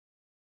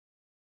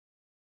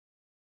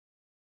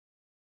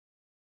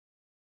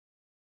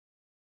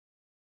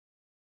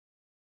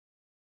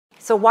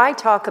So why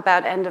talk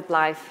about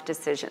end-of-life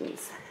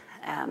decisions?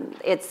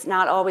 It's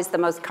not always the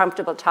most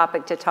comfortable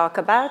topic to talk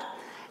about.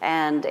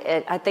 And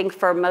I think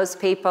for most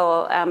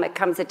people, it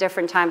comes at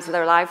different times of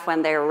their life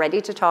when they're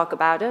ready to talk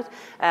about it.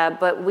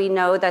 But we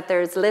know that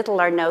there's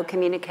little or no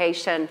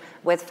communication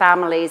with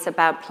families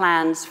about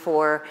plans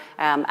for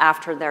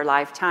after their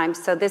lifetime.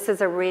 So this is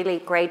a really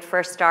great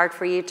first start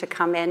for you to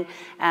come in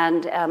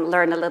and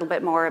learn a little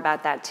bit more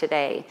about that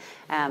today.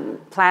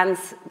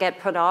 Plans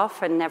get put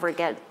off and never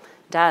get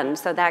done.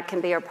 So that can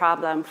be a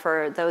problem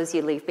for those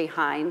you leave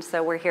behind.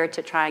 So we're here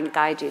to try and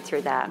guide you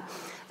through that.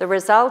 The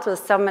result is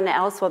someone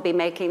else will be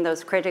making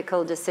those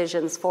critical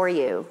decisions for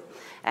you.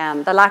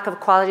 The lack of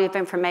quality of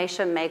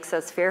information makes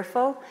us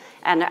fearful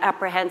and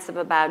apprehensive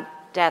about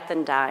death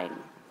and dying.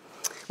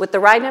 With the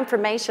right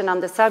information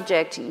on the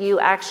subject, you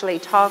actually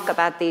talk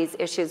about these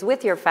issues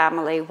with your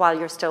family while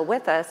you're still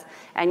with us,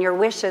 and your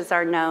wishes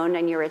are known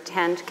and your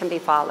intent can be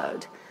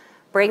followed.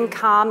 Bring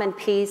calm and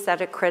peace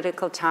at a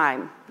critical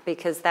time,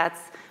 because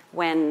that's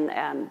when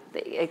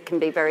it can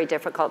be very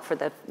difficult for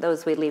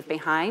those we leave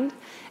behind.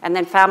 And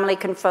then family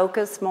can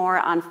focus more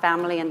on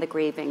family and the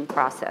grieving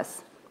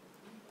process.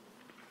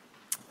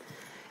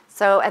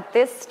 So at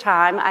this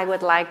time, I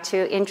would like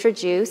to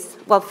introduce,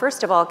 well,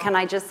 first of all, can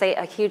I just say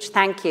a huge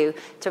thank you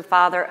to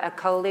Father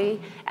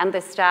Okoli and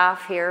the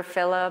staff here,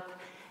 Philip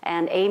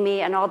and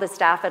Amy and all the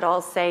staff at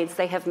All Saints.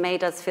 They have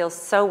made us feel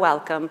so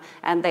welcome,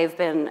 and they've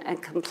been a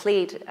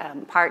complete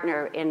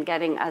partner in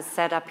getting us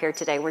set up here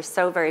today. We're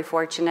so very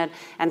fortunate,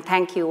 and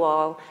thank you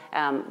all,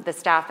 the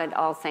staff at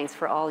All Saints,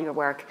 for all your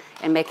work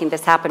in making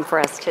this happen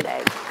for us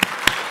today.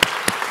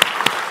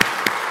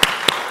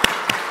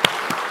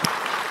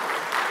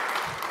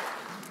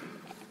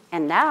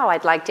 And now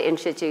I'd like to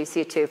introduce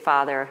you to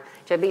Father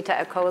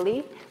Jovita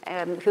Okoli,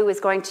 who is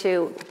going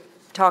to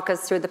talk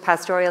us through the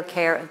pastoral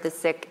care of the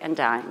sick and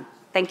dying.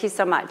 Thank you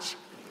so much.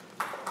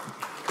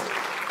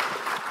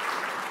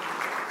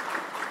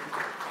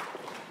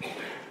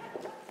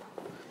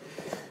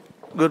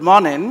 Good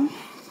morning.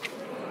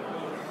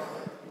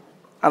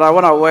 And I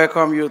want to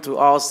welcome you to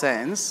All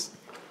Saints.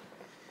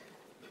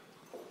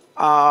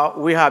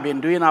 We have been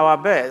doing our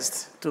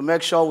best to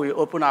make sure we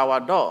open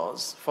our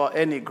doors for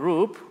any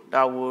group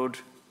that would,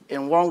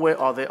 in one way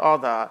or the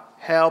other,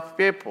 help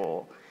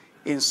people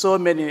in so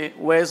many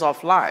ways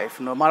of life,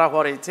 no matter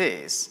what it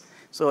is.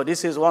 So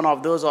this is one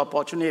of those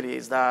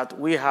opportunities that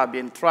we have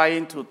been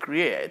trying to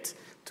create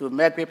to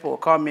make people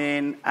come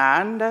in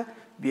and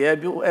be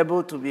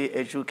able to be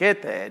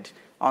educated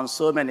on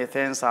so many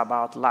things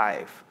about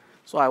life.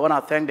 So I want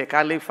to thank the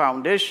Catholic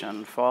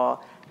Foundation for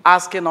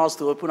asking us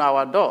to open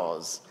our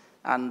doors.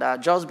 And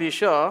just be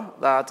sure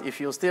that if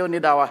you still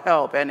need our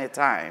help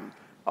anytime,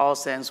 All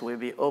Saints will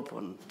be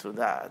open to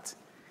that.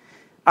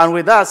 And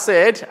with that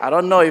said, I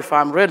don't know if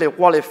I'm really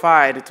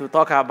qualified to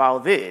talk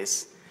about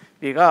this,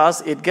 because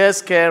it gets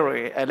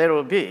scary a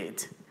little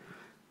bit.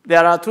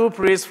 There are two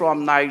priests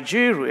from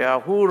Nigeria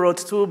who wrote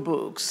two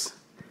books.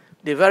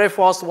 The very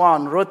first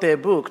one wrote a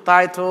book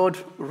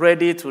titled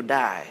Ready to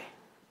Die.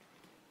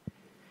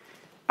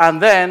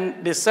 And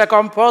then the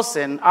second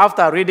person,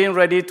 after reading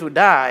Ready to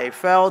Die,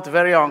 felt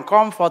very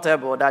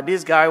uncomfortable that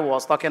this guy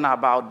was talking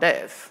about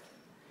death.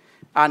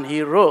 And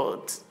he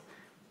wrote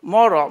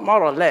more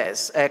or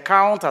less a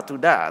counter to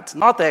that.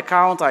 Not a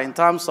counter in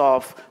terms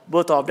of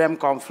both of them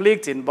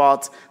conflicting,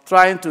 but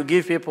trying to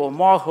give people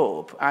more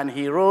hope. And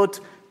he wrote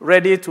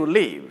Ready to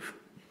Live.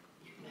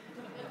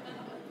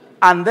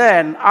 And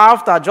then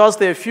after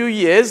just a few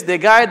years, the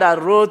guy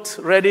that wrote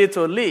Ready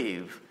to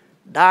Live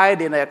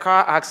died in a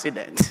car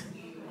accident.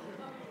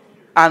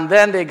 And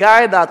then the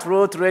guy that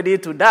wrote Ready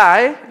to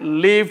Die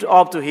lived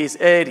up to his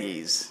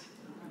 80s.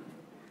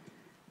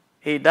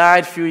 He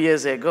died a few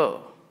years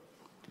ago.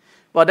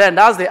 But then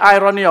that's the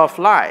irony of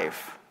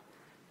life.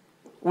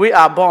 We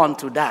are born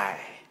to die.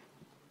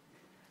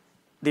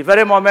 The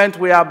very moment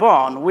we are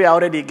born, we are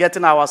already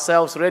getting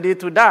ourselves ready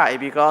to die,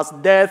 because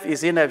death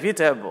is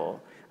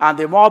inevitable. And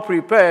the more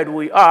prepared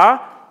we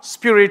are,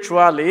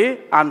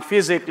 spiritually and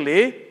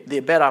physically, the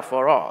better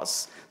for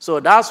us. So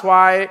that's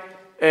why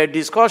a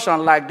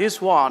discussion like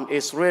this one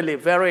is really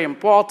very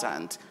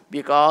important,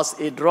 because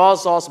it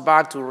draws us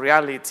back to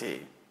reality.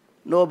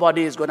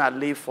 Nobody is going to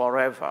live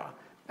forever.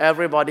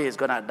 Everybody is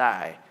going to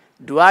die.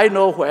 Do I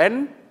know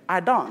when? I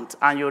don't,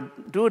 and you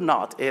do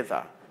not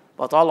either.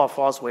 But all of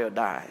us will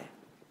die.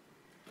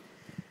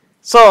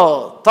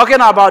 So, talking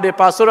about the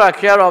pastoral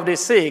care of the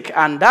sick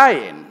and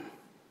dying,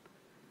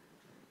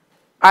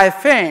 I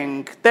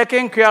think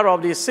taking care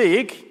of the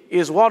sick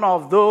is one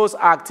of those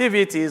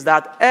activities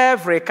that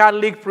every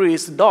Catholic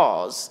priest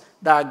does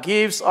that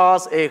gives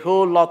us a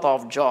whole lot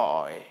of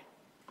joy.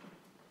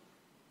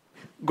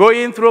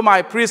 Going through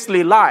my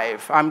priestly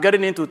life, I'm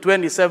getting into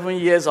 27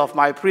 years of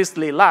my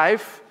priestly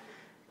life,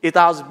 it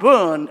has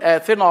been a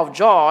thing of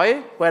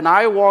joy when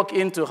I walk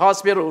into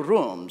hospital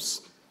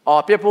rooms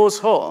or people's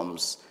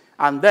homes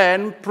and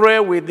then pray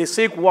with the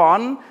sick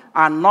one,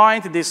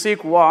 anoint the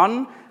sick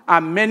one,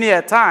 and many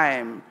a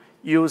time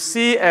you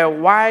see a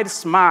wide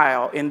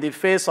smile in the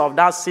face of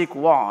that sick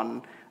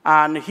one,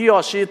 and he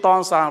or she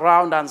turns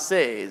around and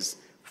says,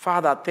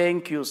 Father,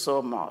 thank you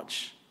so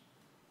much.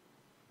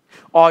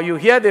 Or you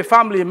hear the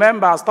family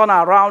members turn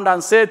around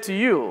and say to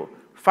you,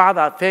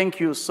 Father, thank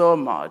you so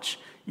much.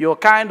 You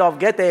kind of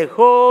get a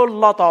whole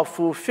lot of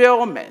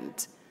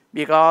fulfillment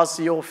because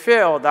you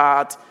feel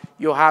that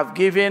you have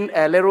given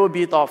a little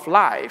bit of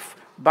life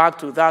back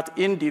to that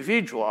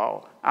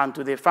individual and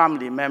to the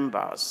family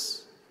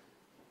members.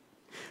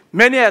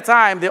 Many a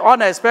time, the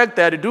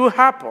unexpected do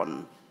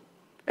happen.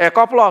 A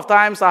couple of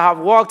times I have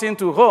walked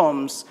into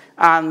homes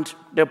and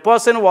the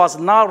person was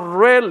not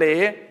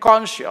really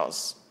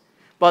conscious.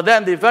 But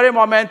then the very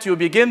moment you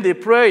begin the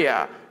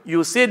prayer,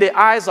 you see the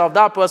eyes of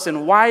that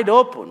person wide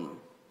open.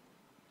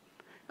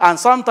 And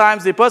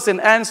sometimes the person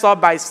ends up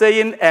by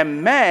saying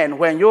amen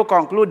when you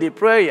conclude the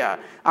prayer.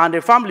 And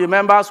the family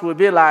members will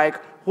be like,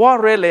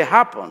 what really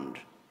happened?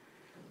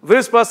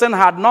 This person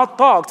had not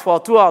talked for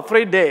 2 or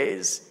 3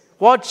 days.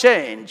 What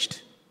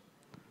changed?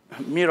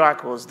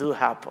 Miracles do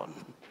happen.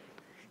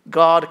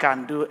 God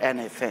can do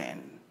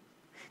anything.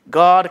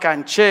 God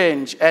can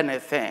change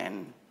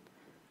anything.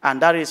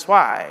 And that is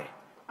why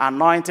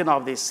anointing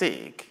of the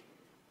sick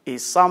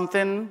is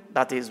something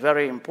that is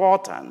very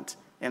important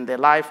in the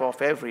life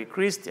of every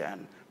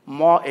Christian,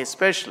 more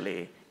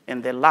especially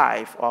in the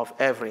life of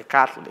every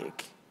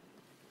Catholic.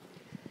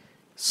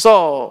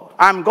 So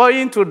I'm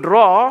going to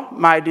draw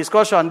my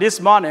discussion this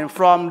morning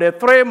from the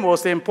 3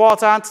 most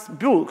important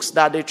books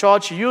that the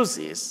church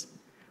uses.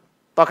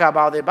 Talk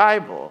about the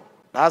Bible.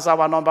 That's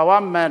our number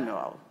 1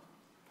 manual.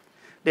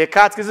 The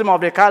Catechism of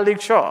the Catholic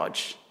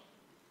Church.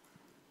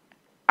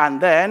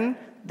 And then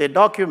the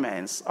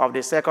documents of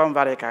the Second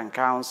Vatican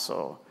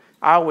Council.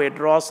 I will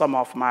draw some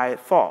of my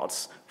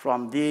thoughts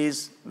from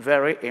these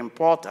very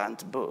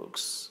important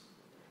books.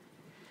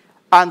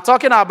 And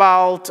talking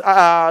about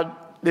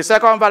the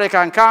Second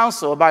Vatican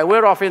Council, by way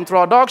of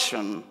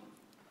introduction,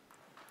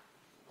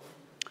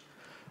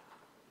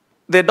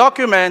 the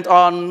document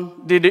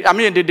on the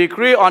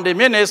decree on the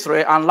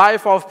ministry and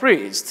life of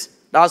priests,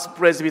 that's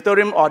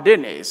Presbyterium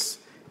Ordinis,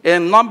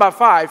 in number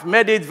 5,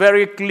 made it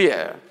very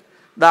clear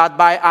that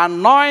by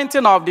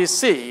anointing of the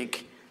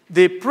sick,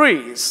 the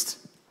priest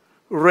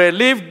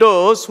relieve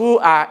those who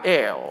are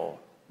ill.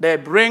 They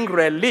bring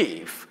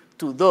relief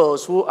to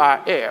those who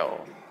are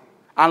ill.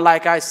 And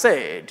like I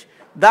said,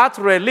 that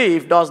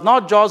relief does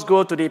not just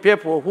go to the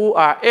people who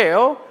are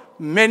ill.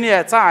 Many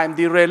a time,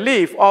 the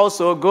relief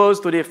also goes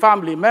to the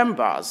family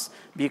members,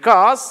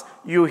 because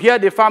you hear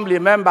the family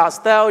members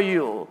tell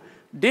you,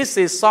 this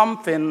is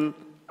something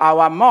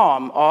our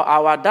mom or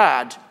our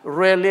dad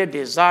really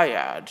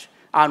desired.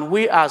 And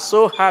we are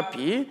so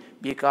happy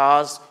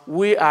because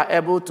we are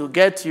able to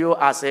get you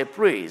as a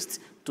priest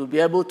to be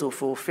able to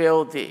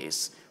fulfill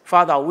this.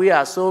 Father, we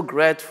are so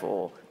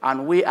grateful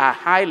and we are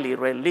highly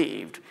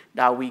relieved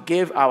that we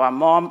gave our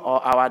mom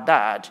or our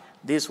dad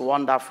this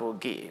wonderful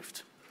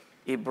gift.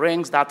 It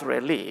brings that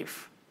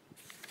relief.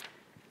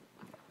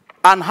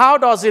 And how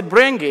does it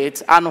bring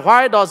it, and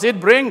why does it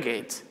bring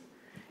it?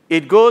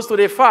 It goes to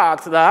the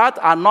fact that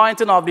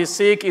anointing of the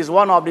sick is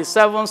one of the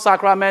 7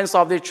 sacraments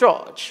of the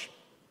church.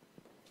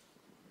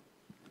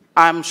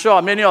 I'm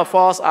sure many of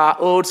us are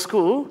old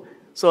school,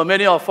 so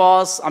many of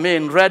us,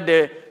 read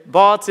the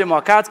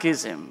Baltimore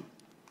Catechism.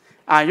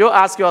 And you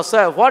ask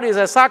yourself, what is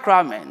a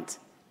sacrament?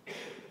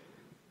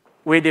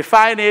 We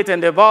define it in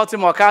the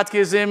Baltimore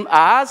Catechism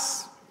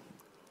as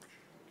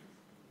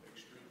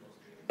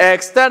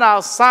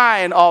external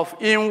sign of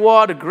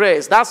inward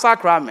grace. That's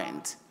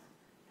sacrament.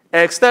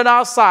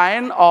 External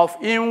sign of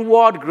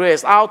inward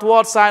grace,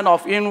 outward sign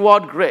of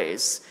inward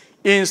grace,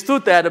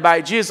 instituted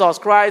by Jesus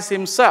Christ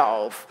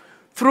himself,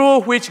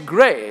 through which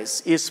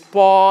grace is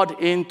poured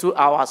into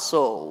our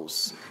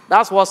souls.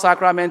 That's what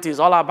sacrament is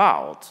all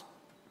about.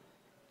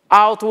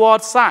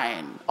 Outward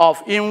sign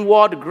of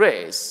inward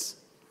grace,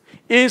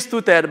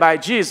 instituted by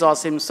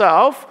Jesus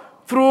himself,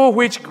 through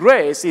which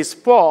grace is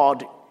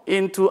poured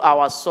into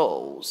our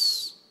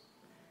souls.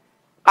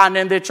 And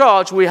in the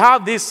church, we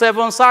have these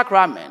 7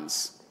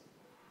 sacraments.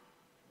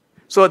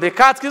 So the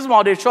Catechism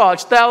of the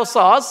church tells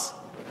us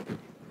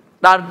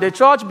that the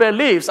church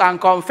believes and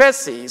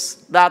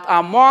confesses that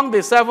among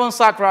the 7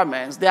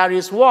 sacraments, there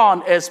is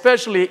one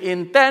especially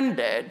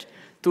intended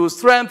to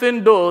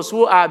strengthen those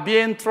who are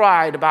being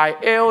tried by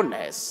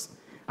illness.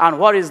 And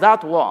what is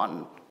that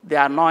one?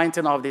 The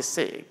anointing of the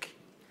sick.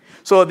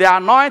 So the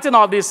anointing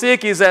of the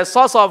sick is a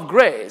source of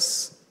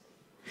grace.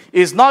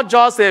 It's not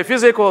just a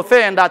physical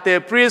thing that a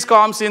priest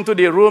comes into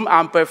the room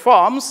and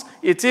performs.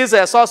 It is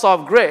a source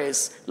of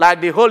grace,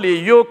 like the Holy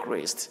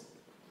Eucharist.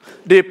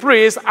 The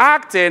priest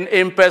acting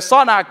in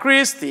persona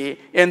Christi,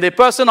 in the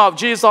person of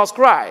Jesus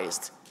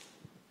Christ,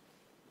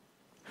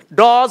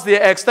 does the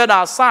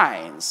external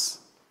signs.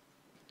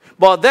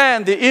 But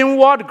then the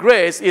inward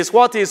grace is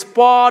what is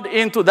poured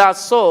into that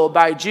soul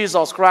by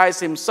Jesus Christ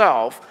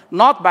himself,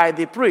 not by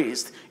the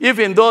priest,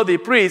 even though the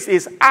priest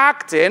is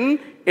acting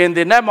in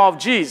the name of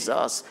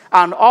Jesus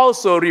and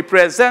also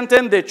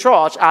representing the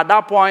church at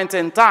that point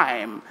in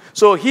time.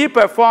 So he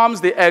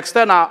performs the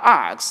external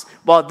acts,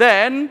 but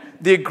then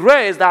the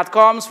grace that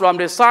comes from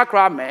the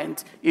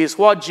sacrament is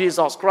what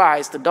Jesus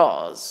Christ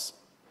does.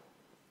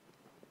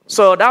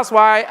 So that's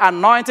why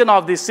anointing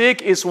of the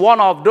sick is one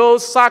of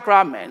those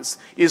sacraments,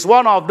 is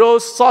one of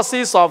those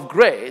sources of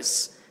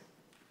grace.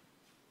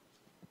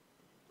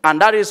 And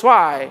that is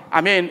why,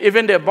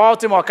 even the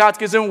Baltimore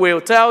Catechism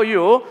will tell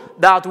you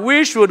that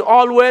we should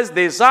always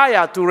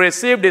desire to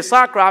receive the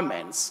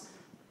sacraments,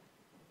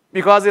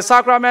 because the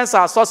sacraments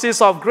are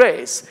sources of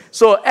grace.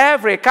 So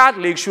every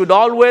Catholic should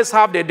always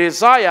have the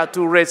desire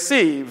to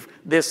receive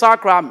the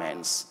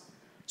sacraments.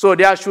 So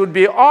there should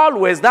be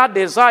always that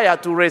desire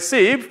to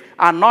receive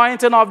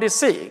anointing of the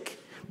sick,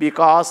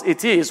 because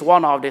it is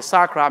one of the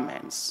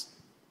sacraments.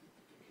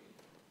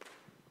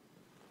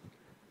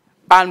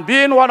 And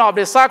being one of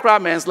the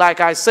sacraments,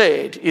 like I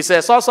said, is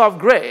a source of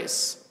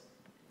grace.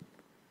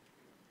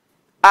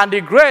 And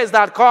the grace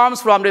that comes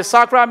from the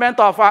sacrament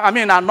of,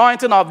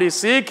 anointing of the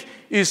sick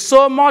is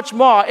so much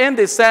more in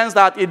the sense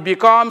that it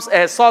becomes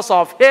a source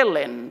of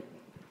healing.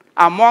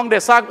 Among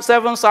the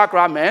 7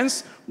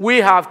 sacraments, we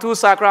have 2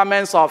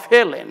 sacraments of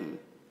healing.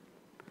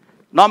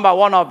 Number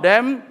one of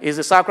them is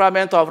the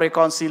sacrament of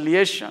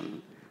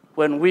reconciliation.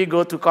 When we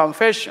go to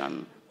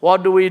confession,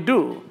 what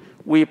do?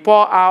 We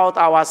pour out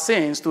our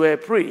sins to a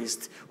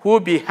priest who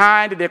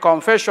behind the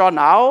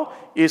confessional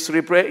is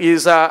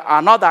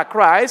another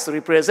Christ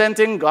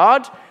representing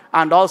God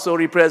and also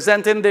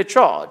representing the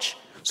church.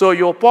 So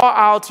you pour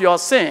out your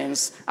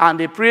sins and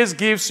the priest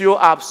gives you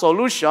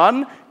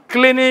absolution,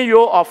 cleaning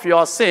you of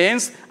your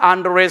sins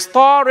and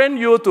restoring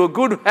you to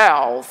good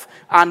health,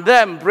 and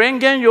then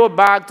bringing you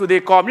back to the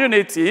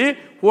community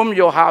whom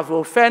you have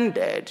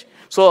offended.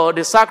 So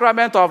the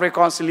sacrament of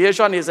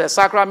reconciliation is a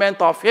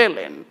sacrament of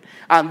healing.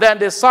 And then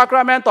the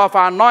sacrament of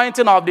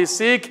anointing of the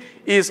sick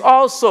is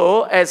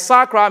also a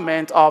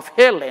sacrament of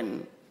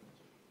healing.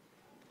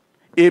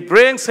 It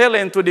brings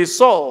healing to the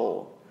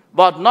soul.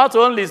 But not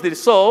only the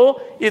soul,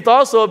 it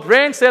also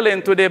brings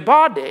healing to the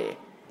body.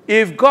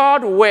 If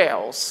God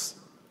wills.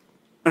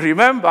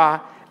 Remember,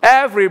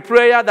 every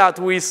prayer that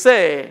we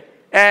say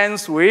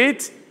ends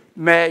with,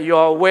 may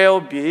your will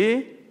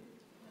be.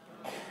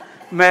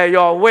 May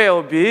your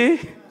will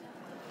be.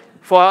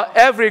 For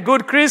every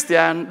good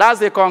Christian,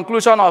 that's the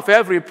conclusion of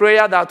every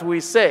prayer that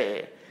we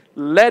say.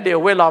 Let the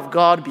will of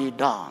God be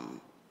done.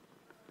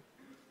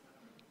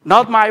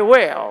 Not my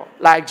will,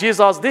 like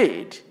Jesus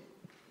did.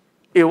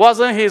 It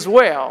wasn't his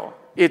will.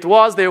 It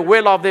was the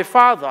will of the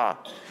Father.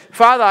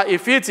 Father,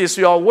 if it is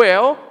your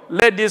will,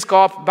 let this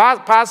cup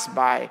pass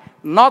by.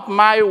 Not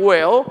my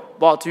will,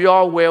 but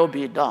your will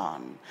be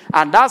done.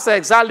 And that's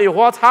exactly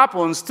what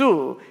happens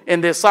too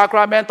in the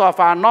sacrament of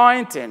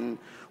anointing.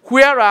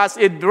 Whereas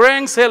it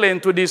brings healing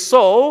to the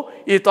soul,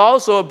 it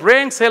also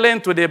brings healing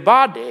to the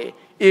body,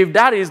 if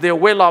that is the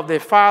will of the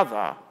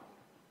Father.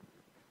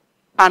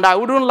 And I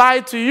wouldn't lie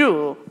to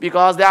you,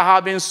 because there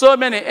have been so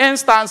many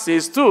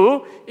instances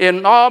too,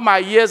 in all my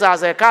years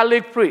as a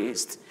Catholic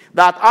priest,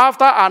 that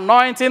after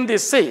anointing the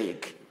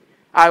sick,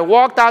 I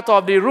walked out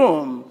of the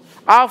room.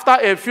 After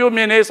a few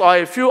minutes or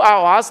a few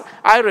hours,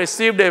 I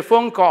received a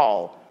phone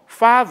call.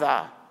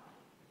 Father,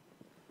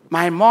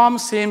 my mom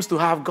seems to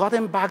have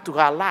gotten back to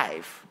her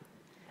life.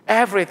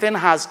 Everything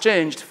has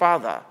changed,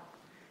 Father.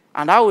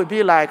 And I would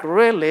be like,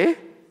 really?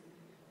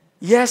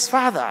 Yes,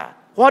 Father.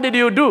 What did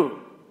you do?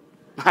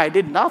 I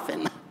did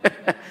nothing.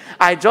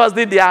 I just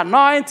did the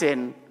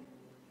anointing.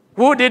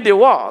 Who did the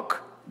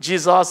work?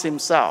 Jesus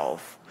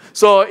himself.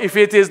 So if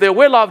it is the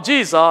will of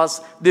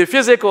Jesus, the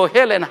physical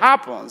healing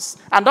happens.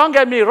 And don't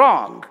get me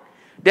wrong.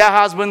 There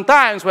has been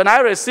times when I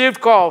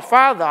received call,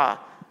 Father,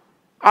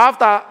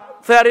 after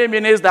 30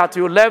 minutes that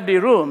you left the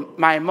room,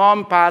 my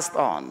mom passed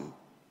on.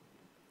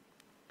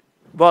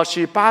 But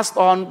she passed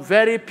on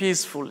very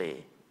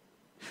peacefully.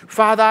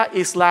 Father,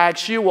 it's like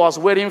she was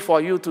waiting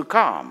for you to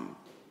come.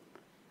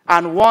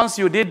 And once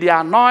you did the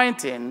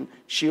anointing,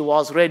 she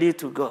was ready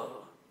to go.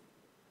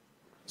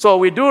 So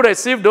we do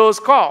receive those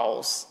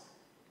calls.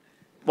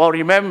 But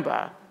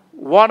remember,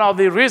 one of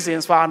the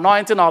reasons for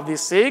anointing of the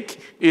sick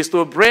is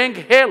to bring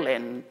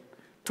healing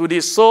to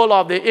the soul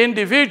of the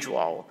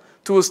individual,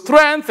 to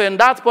strengthen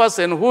that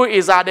person who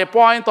is at the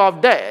point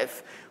of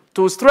death,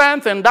 to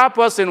strengthen that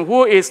person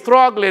who is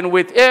struggling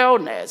with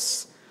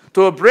illness,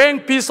 to bring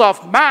peace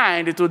of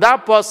mind to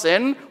that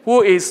person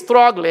who is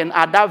struggling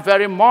at that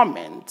very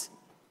moment.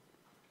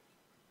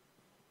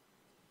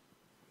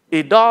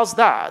 It does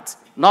that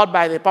not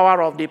by the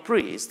power of the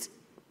priest,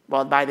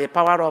 but by the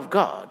power of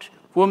God,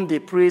 whom the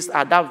priest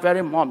at that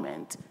very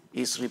moment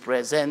is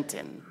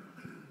representing.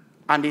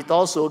 And it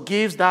also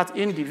gives that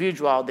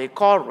individual the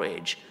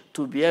courage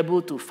to be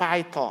able to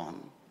fight on.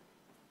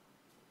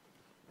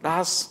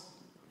 That's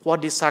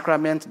what the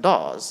sacrament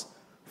does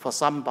for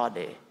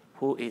somebody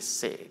who is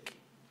sick.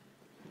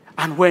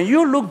 And when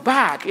you look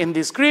back in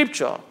the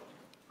scripture,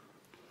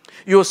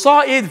 You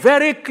saw it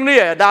very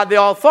clear that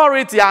the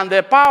authority and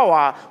the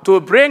power to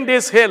bring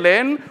this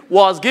healing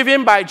was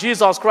given by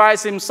Jesus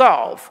Christ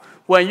himself.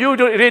 When you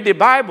read the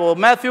Bible,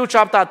 Matthew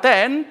chapter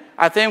 10,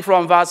 I think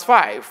from verse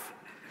 5,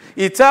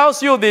 it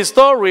tells you the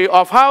story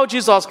of how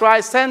Jesus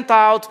Christ sent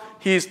out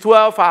his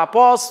 12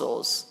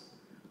 apostles,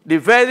 the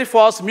very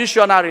first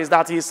missionaries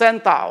that he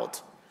sent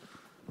out.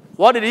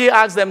 What did he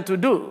ask them to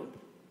do?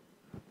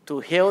 To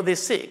heal the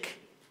sick,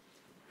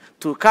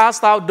 to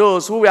cast out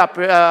those who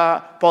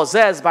were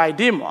possessed by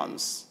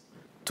demons,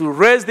 to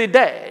raise the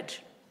dead.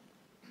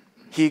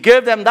 He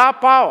gave them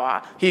that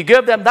power. He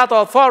gave them that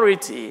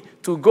authority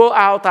to go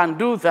out and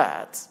do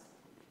that.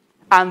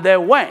 And they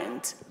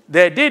went.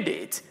 They did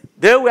it.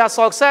 They were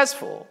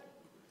successful.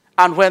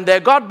 And when they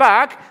got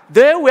back,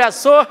 they were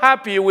so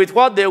happy with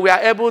what they were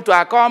able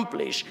to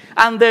accomplish.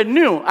 And they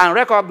knew and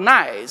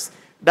recognized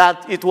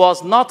that it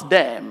was not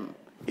them.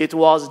 It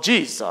was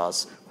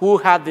Jesus who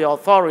had the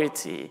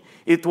authority.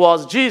 It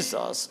was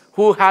Jesus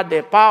who had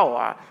the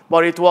power,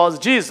 but it was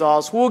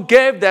Jesus who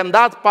gave them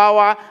that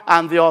power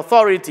and the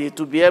authority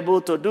to be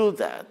able to do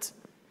that.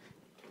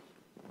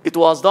 It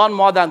was done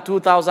more than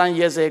 2,000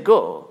 years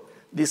ago.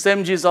 The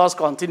same Jesus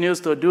continues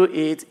to do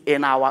it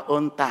in our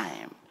own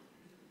time.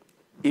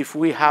 If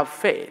we have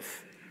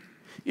faith,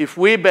 if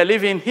we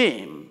believe in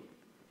him,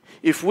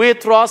 if we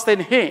trust in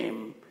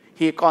him,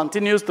 he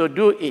continues to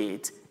do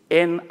it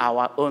in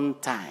our own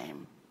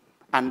time.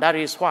 And that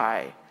is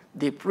why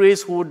the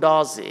priest who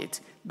does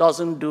it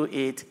doesn't do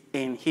it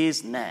in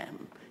his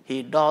name.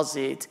 He does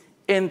it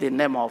in the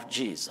name of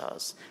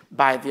Jesus,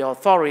 by the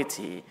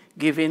authority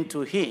given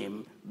to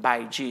him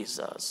by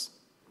Jesus,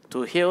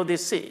 to heal the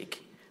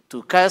sick,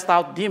 to cast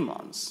out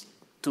demons,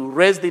 to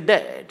raise the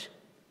dead.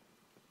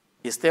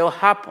 It still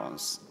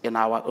happens in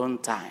our own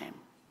time.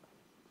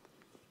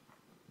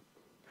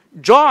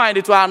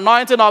 Joined to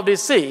anointing of the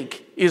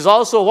sick is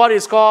also what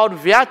is called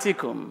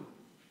Viaticum.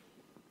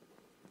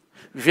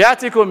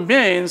 Viaticum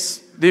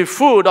means the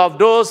food of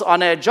those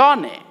on a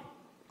journey.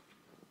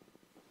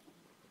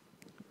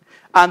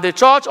 And the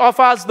church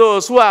offers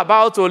those who are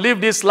about to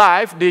live this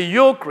life the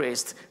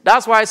Eucharist.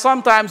 That's why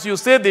sometimes you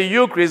see the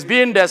Eucharist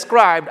being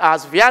described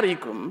as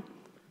Viaticum,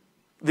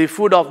 the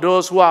food of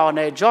those who are on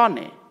a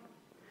journey.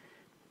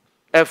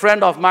 A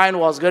friend of mine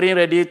was getting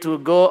ready to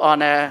go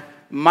on a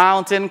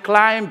mountain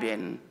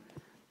climbing.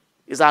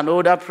 He's an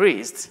older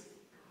priest.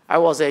 I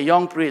was a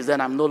young priest,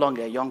 then I'm no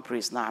longer a young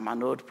priest. Now I'm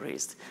an old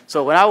priest.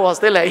 So when I was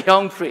still a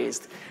young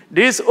priest,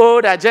 this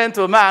older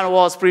gentleman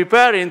was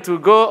preparing to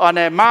go on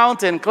a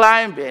mountain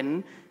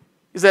climbing.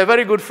 He's a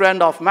very good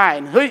friend of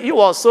mine. He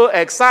was so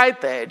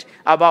excited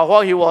about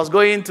what he was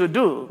going to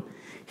do.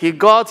 He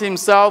got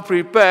himself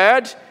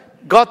prepared,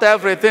 got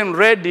everything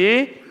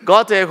ready,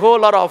 got a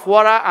whole lot of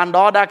water and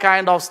other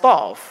kind of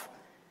stuff.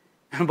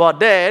 But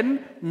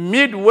then,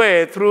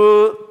 midway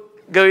through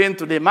going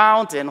to the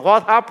mountain,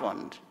 what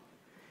happened?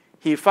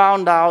 He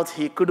found out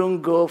he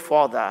couldn't go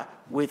further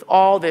with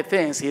all the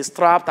things he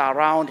strapped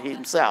around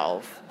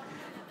himself.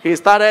 He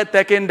started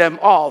taking them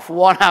off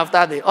one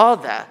after the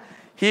other.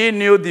 He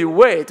knew the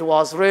weight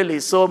was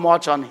really so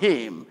much on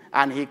him,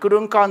 and he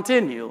couldn't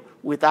continue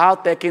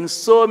without taking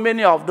so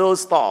many of those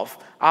stuff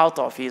out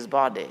of his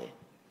body.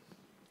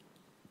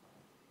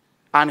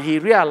 And he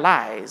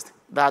realized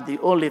that the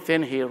only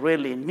thing he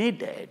really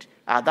needed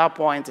at that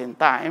point in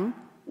time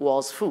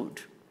was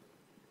food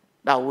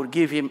that would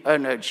give him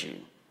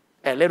energy.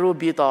 A little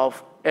bit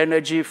of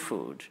energy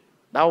food.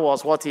 That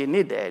was what he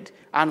needed.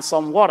 And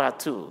some water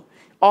too.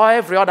 Or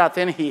every other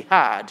thing he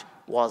had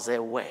was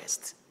a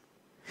waste.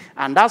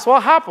 And that's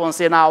what happens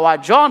in our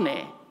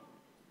journey.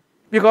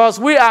 Because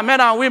we are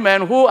men and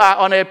women who are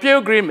on a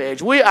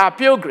pilgrimage. We are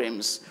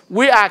pilgrims.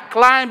 We are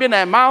climbing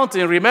a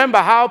mountain. Remember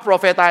how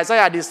Prophet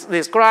Isaiah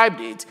described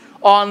it.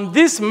 On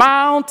this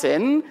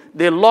mountain,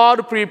 the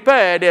Lord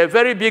prepared a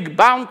very big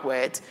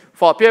banquet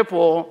for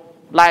people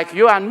like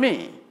you and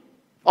me.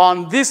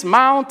 On this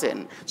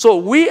mountain. So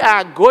we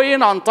are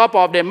going on top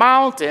of the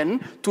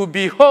mountain to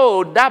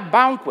behold that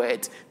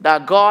banquet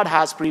that God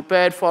has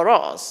prepared for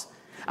us.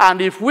 And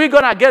if we're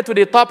going to get to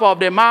the top of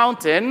the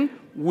mountain,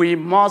 we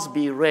must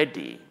be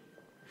ready.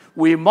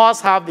 We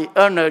must have the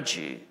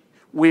energy.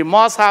 We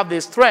must have the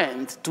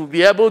strength to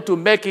be able to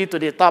make it to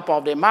the top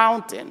of the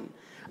mountain.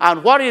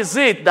 And what is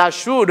it that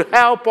should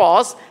help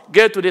us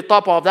get to the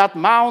top of that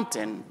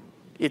mountain?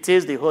 It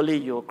is the Holy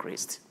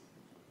Eucharist.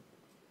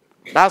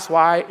 That's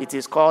why it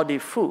is called the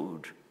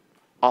food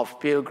of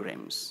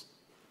pilgrims.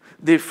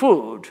 The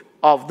food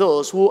of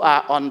those who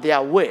are on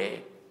their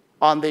way,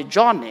 on the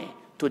journey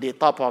to the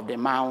top of the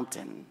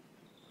mountain.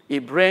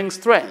 It brings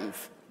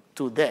strength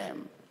to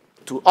them,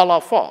 to all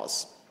of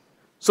us,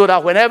 so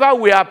that whenever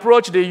we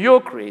approach the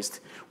Eucharist,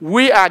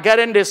 we are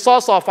getting the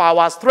source of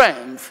our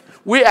strength.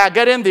 We are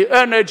getting the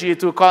energy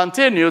to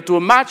continue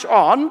to march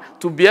on,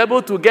 to be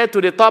able to get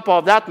to the top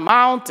of that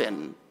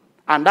mountain.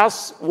 And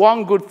that's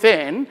one good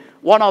thing,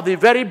 one of the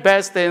very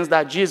best things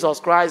that Jesus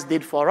Christ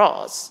did for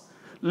us,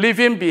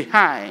 leaving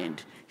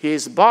behind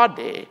his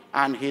body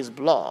and his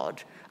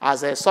blood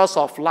as a source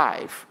of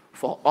life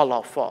for all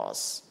of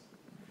us.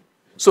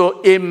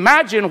 So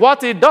imagine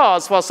what it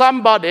does for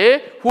somebody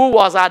who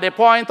was at the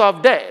point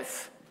of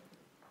death.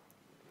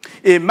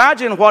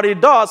 Imagine what it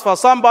does for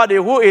somebody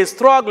who is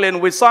struggling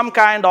with some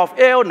kind of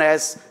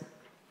illness.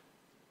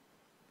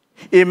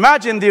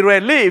 Imagine the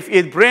relief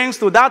it brings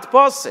to that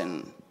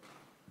person.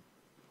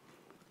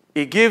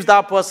 It gives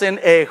that person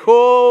a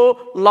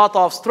whole lot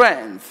of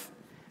strength.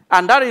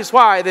 And that is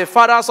why the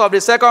fathers of the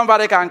Second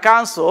Vatican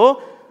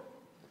Council,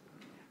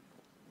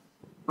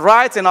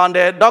 writing on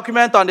the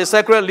document on the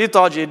sacred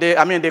liturgy,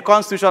 the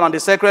Constitution on the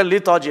sacred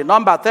liturgy,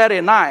 number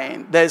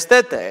 39, they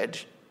stated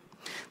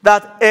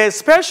that a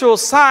special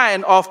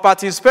sign of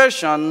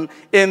participation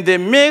in the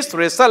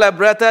mystery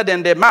celebrated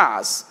in the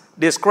Mass,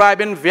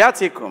 describing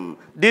Viaticum,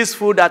 this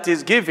food that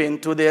is given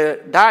to the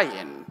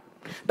dying,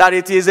 that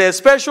it is a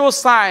special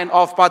sign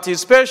of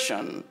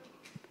participation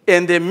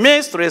in the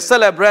mystery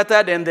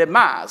celebrated in the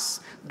Mass,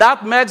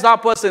 that makes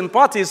that person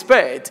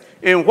participate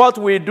in what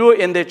we do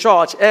in the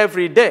church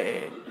every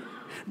day.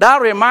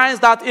 That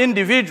reminds that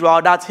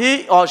individual that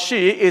he or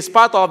she is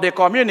part of the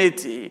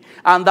community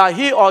and that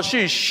he or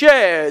she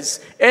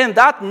shares in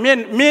that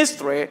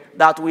mystery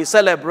that we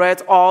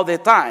celebrate all the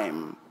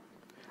time.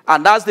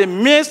 And that's the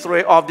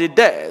mystery of the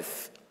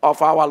death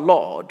of our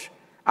Lord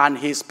and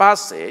his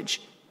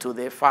passage to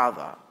the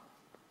Father.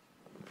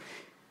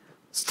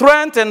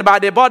 Strengthened by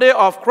the body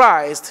of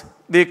Christ,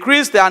 the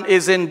Christian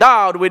is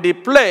endowed with the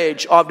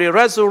pledge of the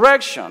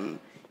resurrection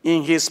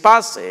in his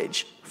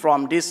passage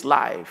from this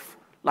life.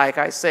 Like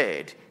I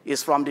said,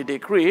 is from the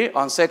decree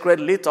on sacred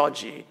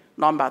liturgy,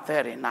 number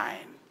 39.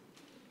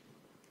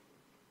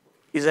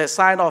 It's a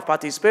sign of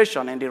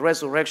participation in the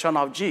resurrection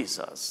of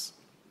Jesus.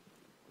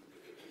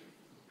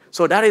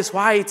 So that is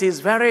why it is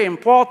very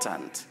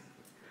important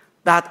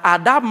that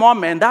at that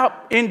moment,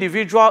 that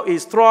individual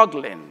is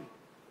struggling,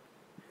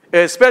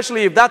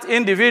 especially if that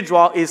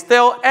individual is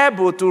still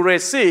able to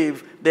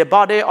receive the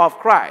body of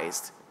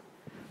Christ.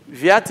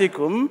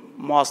 Viaticum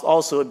must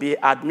also be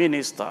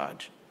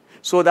administered,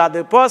 so that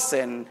the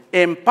person,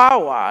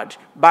 empowered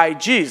by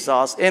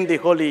Jesus in the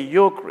Holy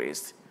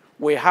Eucharist,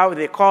 will have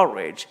the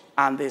courage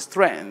and the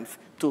strength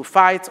to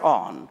fight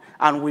on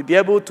and will be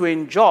able to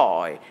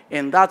enjoy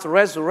in that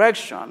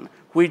resurrection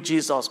which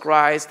Jesus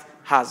Christ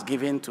has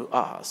given to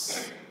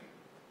us.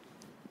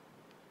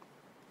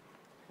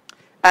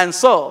 And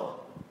so,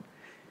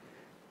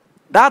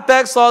 that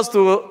takes us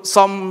to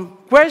some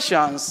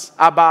questions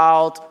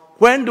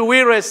about when do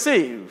we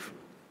receive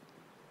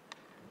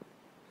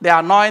the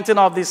anointing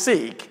of the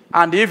sick,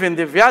 and even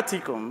the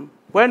Viaticum.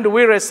 When do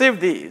we receive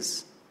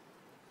these?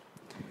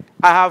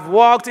 I have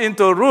walked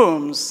into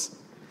rooms.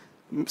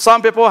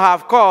 Some people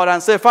have called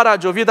and said, Father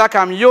Jovita,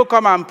 can you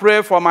come and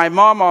pray for my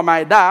mom or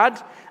my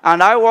dad?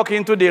 And I walk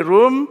into the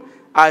room,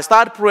 I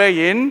start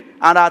praying,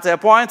 and at a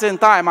point in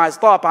time, I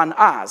stop and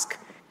ask,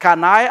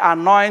 can I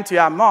anoint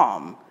your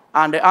mom?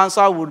 And the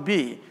answer would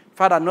be,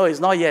 Father, no, it's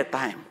not yet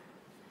time.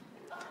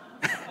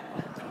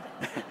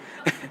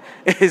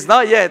 It's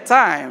not yet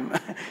time.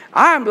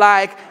 I'm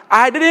like,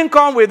 I didn't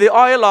come with the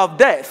oil of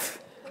death.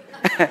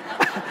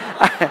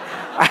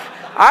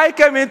 I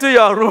came into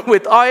your room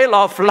with oil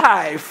of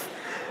life.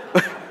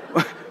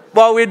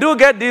 But we do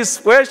get this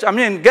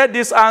question, get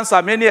this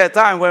answer many a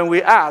time when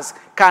we ask,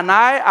 can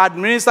I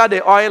administer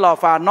the oil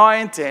of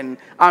anointing?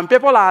 And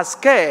people are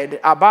scared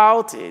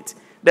about it.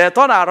 They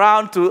turn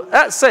around to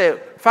say,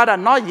 Father,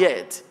 not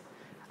yet.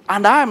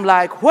 And I'm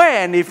like,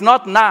 when, if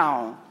not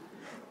now?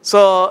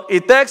 So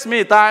it takes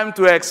me time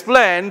to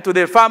explain to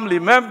the family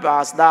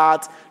members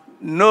that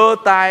no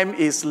time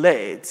is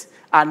late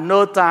and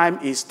no time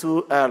is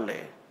too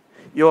early.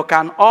 You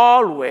can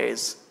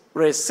always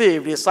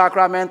receive the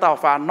sacrament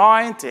of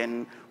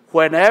anointing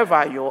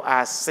whenever you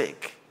are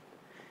sick.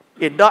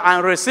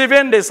 And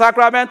receiving the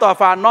sacrament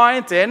of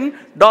anointing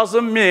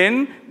doesn't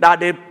mean that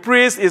the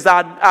priest is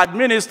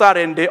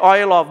administering the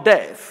oil of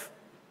death.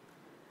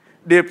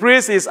 The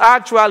priest is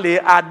actually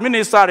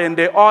administering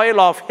the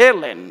oil of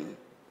healing.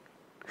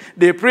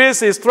 The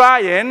priest is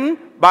trying,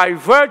 by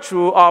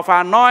virtue of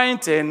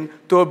anointing,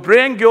 to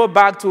bring you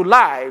back to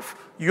life,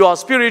 your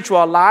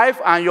spiritual life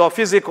and your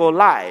physical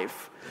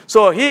life.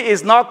 So he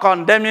is not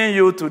condemning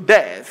you to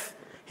death.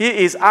 He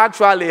is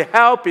actually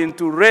helping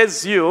to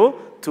raise you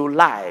to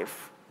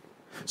life.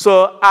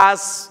 So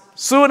as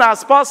soon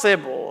as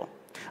possible,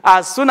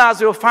 as soon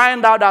as you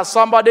find out that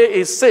somebody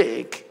is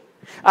sick,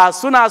 as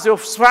soon as you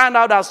find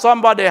out that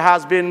somebody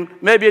has been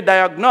maybe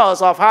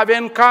diagnosed of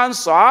having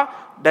cancer,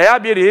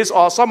 diabetes,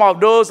 or some of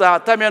those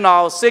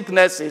terminal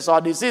sicknesses or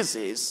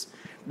diseases,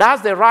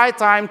 that's the right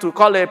time to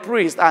call a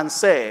priest and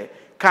say,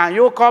 can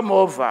you come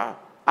over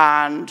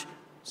and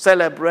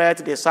celebrate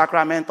the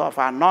sacrament of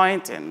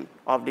anointing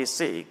of the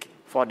sick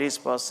for this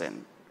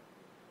person?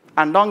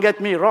 And don't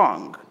get me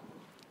wrong.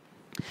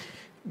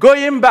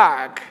 Going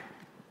back,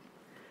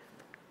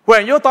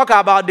 when you talk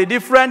about the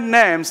different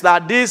names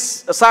that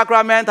this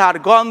sacrament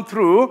had gone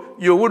through,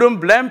 you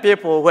wouldn't blame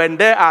people when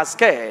they are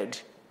scared.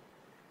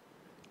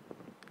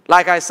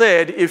 Like I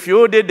said, if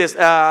you did this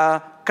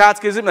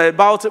catechism,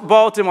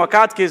 Baltimore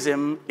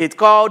Catechism, it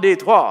called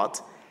it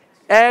what?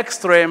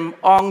 Extreme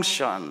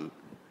unction.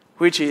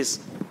 which is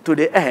to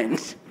the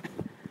end.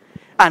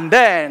 And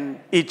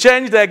then he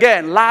changed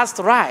again, last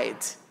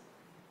rite.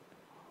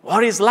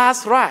 What is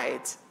last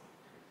rite?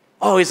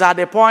 Oh, it's at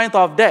the point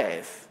of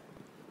death.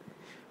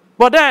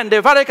 But then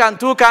the Vatican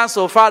II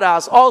Council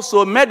Fathers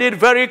also made it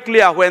very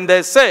clear when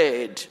they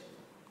said,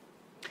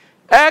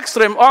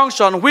 extreme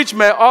unction, which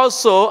may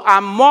also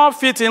and more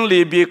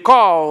fittingly be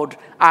called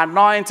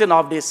anointing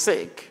of the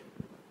sick,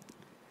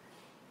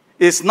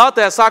 is not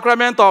a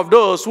sacrament of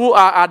those who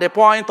are at the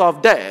point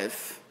of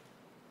death.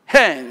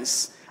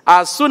 Hence,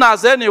 as soon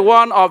as any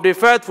one of the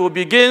faithful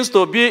begins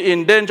to be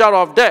in danger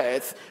of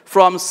death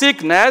from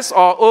sickness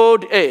or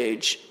old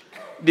age,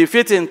 the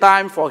fitting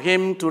time for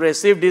him to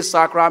receive this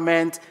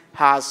sacrament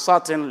has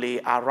certainly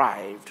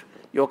arrived.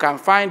 You can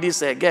find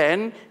this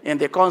again in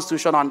the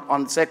Constitution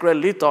on Sacred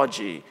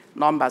Liturgy,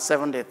 number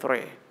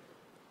 73.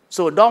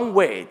 So don't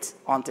wait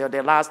until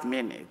the last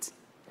minute.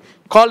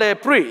 Call a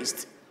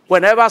priest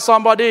whenever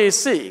somebody is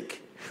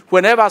sick,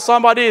 whenever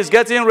somebody is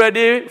getting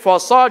ready for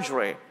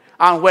surgery,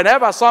 and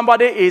whenever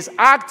somebody is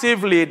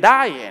actively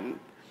dying.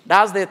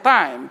 That's the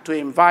time to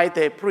invite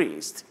a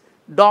priest.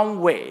 Don't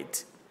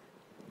wait,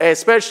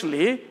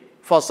 especially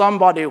for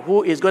somebody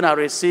who is going to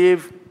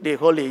receive the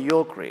Holy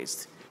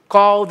Eucharist.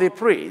 Call the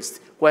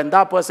priest when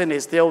that person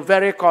is still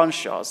very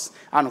conscious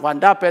and when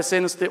that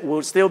person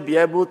will still be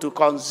able to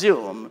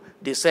consume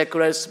the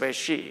sacred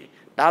specie.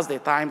 That's the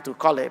time to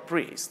call a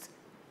priest.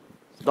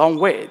 Don't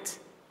wait.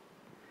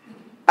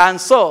 And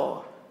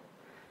so,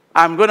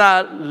 I'm going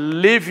to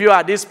leave you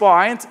at this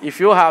point. If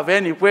you have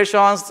any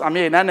questions,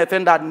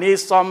 anything that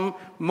needs some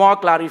more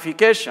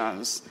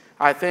clarifications,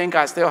 I think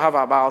I still have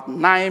about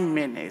 9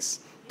 minutes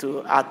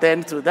to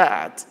attend to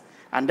that.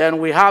 And then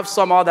we have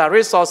some other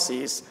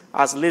resources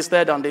as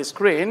listed on the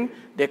screen.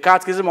 The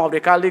Catechism of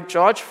the Catholic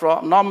Church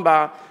from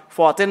number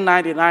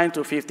 1499 to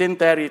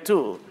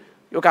 1532.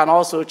 You can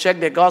also check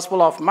the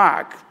Gospel of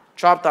Mark,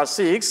 chapter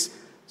 6,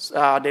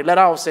 the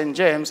letter of St.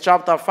 James,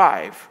 chapter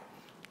 5.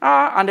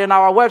 And then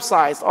our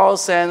website,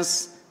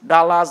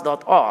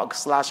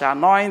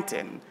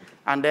 allsaintsdallas.org/anointing,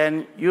 and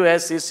then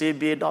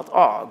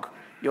usccb.org.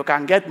 You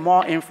can get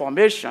more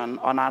information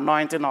on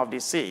anointing of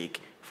the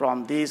sick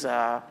from these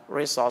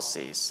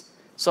resources.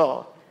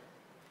 So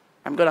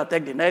I'm going to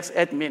take the next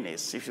 8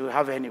 minutes if you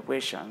have any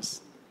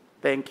questions.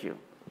 Thank you.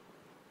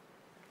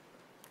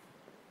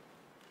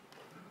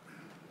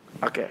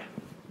 Okay.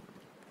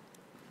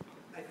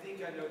 I think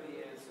I know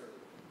the answer,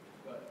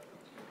 but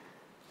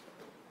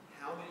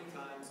how many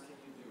times can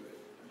you do it?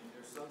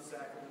 There's some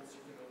sacraments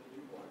you can only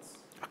do once.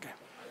 Okay.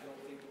 I don't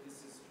think this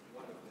is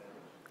one of them.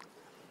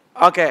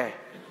 Okay.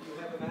 You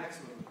have a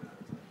maximum amount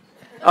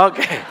of time.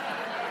 Okay.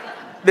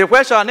 The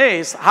question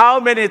is, how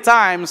many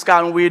times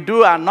can we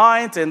do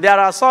anointing? There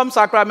are some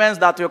sacraments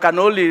that you can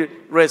only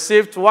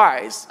receive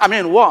once.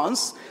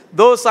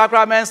 Those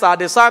sacraments are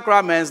the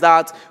sacraments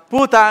that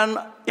put an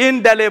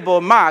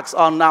indelible marks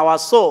on our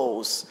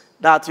souls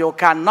that you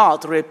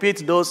cannot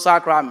repeat those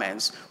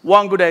sacraments.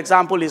 One good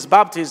example is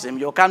baptism.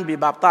 You can't be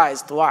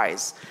baptized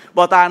twice.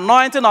 But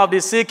anointing of the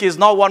sick is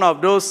not one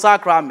of those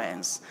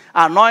sacraments.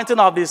 Anointing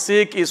of the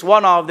sick is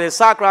one of the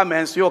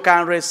sacraments you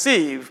can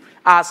receive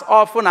as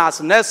often as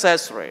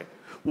necessary.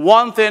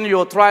 One thing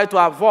you try to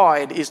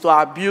avoid is to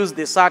abuse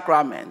the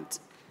sacrament.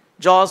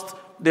 Just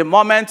the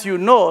moment you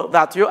know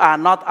that you are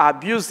not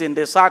abusing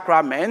the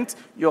sacrament,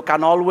 you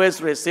can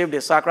always receive the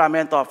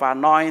sacrament of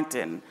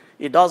anointing.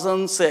 It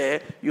doesn't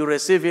say you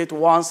receive it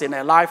once in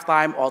a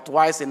lifetime or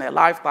twice in a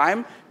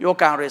lifetime. You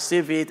can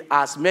receive it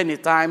as many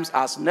times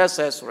as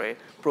necessary,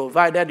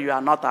 provided you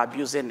are not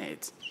abusing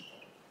it.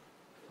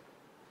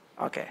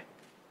 Okay.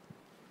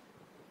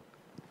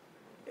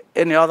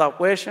 Any other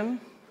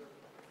question?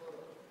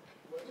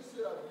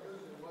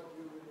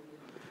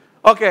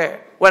 Okay,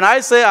 when I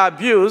say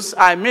abuse,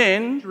 I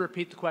mean... Could you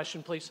repeat the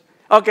question, please?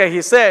 Okay,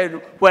 he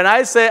said, when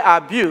I say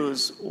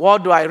abuse,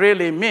 what do I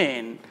really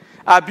mean?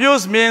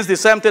 Abuse means the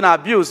same thing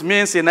abuse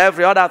means in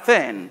every other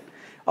thing.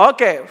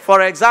 Okay,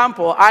 for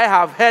example, I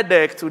have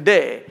headache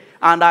today,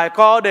 and I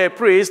called a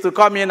priest to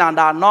come in and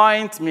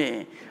anoint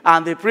me.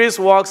 And the priest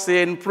walks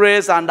in,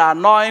 prays, and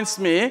anoints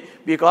me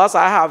because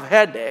I have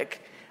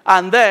headache.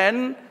 And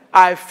then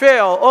I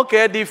feel,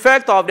 okay, the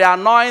effect of the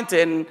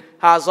anointing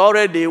has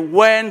already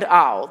went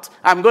out.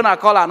 I'm going to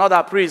call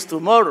another priest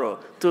tomorrow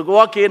to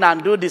walk in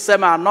and do the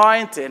same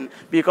anointing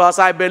because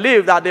I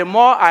believe that the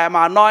more I am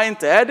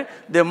anointed,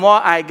 the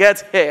more I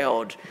get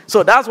healed.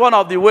 So that's one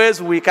of the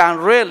ways we can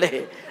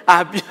really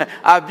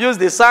abuse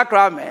the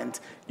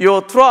sacrament.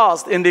 You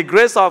trust in the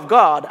grace of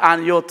God,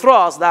 and you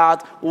trust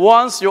that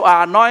once you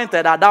are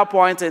anointed at that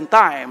point in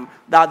time,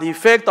 that the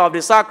effect of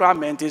the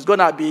sacrament is going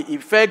to be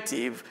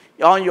effective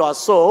on your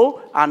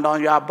soul and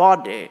on your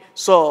body.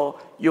 So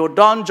you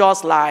don't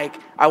just like,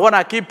 I want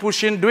to keep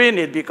pushing doing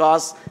it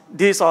because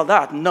this or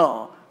that.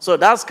 No. So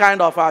that's kind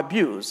of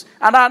abuse.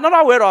 And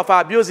another way of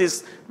abuse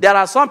is there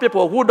are some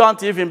people who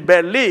don't even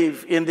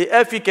believe in the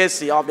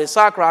efficacy of the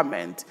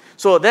sacrament.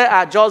 So they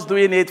are just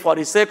doing it for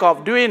the sake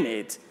of doing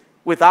it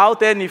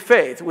without any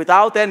faith,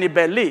 without any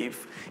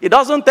belief. It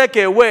doesn't take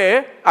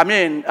away,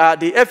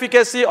 the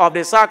efficacy of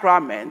the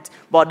sacrament,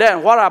 but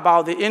then what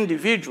about the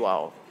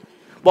individual?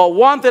 But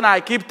one thing I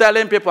keep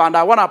telling people, and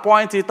I want to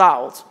point it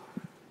out,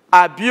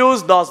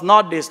 abuse does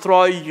not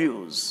destroy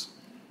use.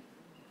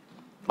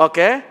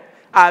 Okay?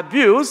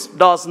 Abuse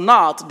does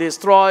not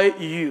destroy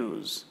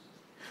use.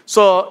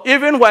 So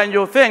even when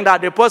you think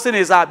that the person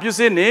is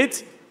abusing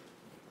it,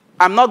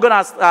 I'm not going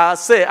to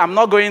say, I'm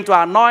not going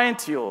to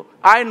anoint you.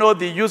 I know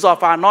the use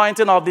of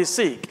anointing of the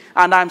sick,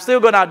 and I'm still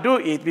going to do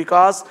it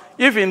because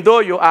even though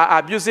you are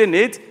abusing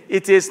it,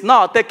 it is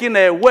not taking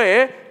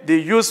away the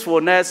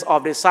usefulness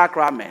of the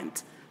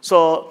sacrament.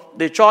 So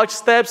the church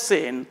steps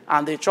in,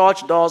 and the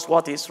church does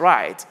what is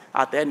right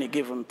at any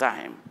given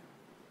time.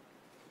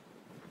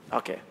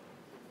 Okay.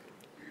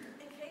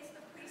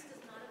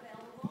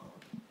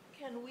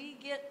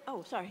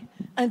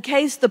 In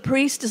case the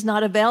priest is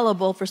not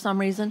available for some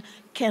reason,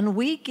 can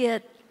we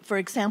get, for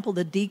example,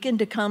 the deacon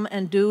to come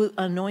and do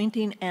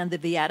anointing and the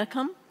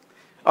Viaticum?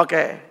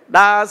 Okay,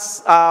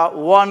 that's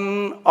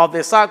one of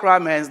the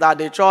sacraments that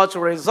the church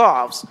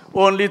reserves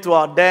only to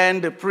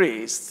ordain the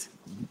priest.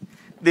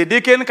 The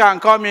deacon can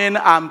come in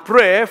and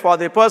pray for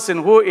the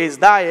person who is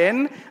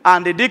dying,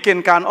 and the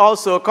deacon can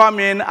also come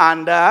in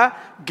and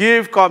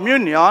give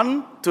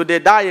communion to the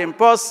dying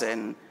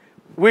person,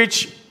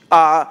 which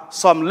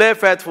some lay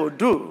faithful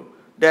do.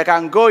 They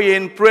can go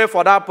in, pray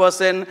for that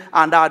person,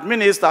 and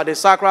administer the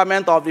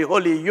sacrament of the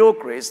Holy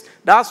Eucharist.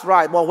 That's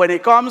right. But when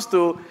it comes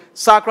to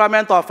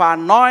sacrament of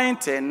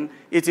anointing,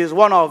 it is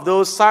one of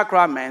those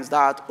sacraments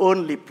that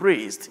only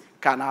priests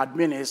can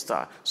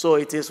administer. So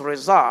it is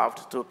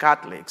reserved to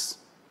Catholics,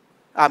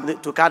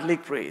 to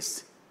Catholic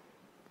priests.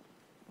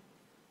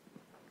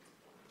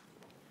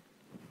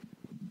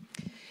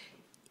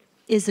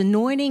 Is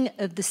anointing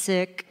of the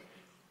sick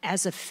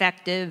as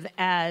effective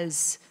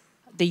as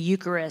the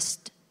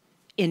Eucharist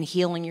in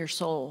healing your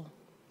soul?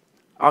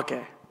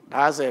 Okay,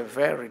 that's a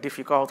very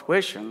difficult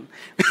question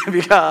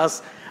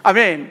because,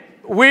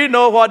 we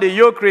know what the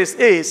Eucharist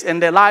is in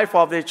the life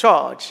of the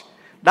church.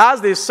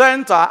 That's the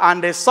center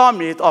and the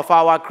summit of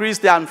our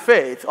Christian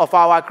faith, of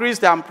our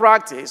Christian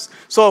practice.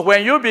 So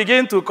when you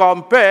begin to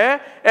compare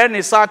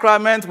any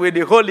sacrament with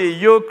the Holy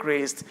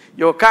Eucharist,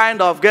 you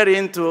kind of get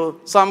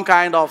into some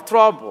kind of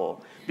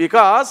trouble.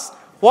 Because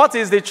what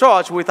is the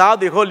church without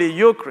the Holy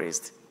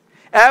Eucharist?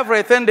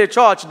 Everything the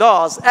church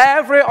does,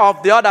 every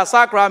of the other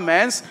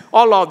sacraments,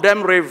 all of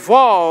them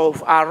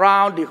revolve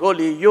around the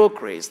Holy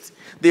Eucharist.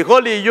 The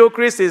Holy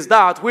Eucharist is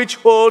that which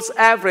holds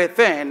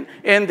everything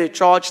in the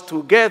church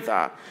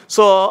together.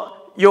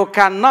 So you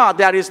cannot,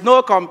 there is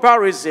no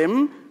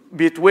comparison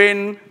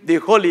between the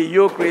Holy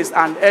Eucharist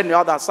and any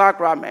other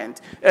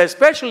sacrament,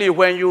 especially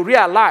when you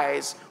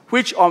realize,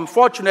 which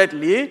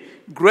unfortunately,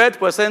 great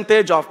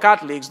percentage of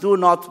Catholics do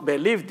not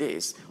believe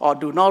this or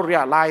do not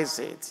realize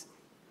it.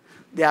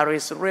 There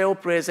is real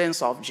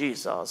presence of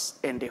Jesus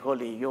in the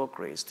Holy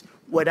Eucharist,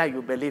 whether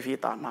you believe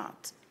it or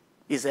not.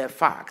 It's a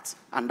fact,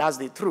 and that's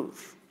the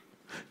truth.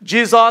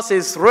 Jesus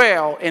is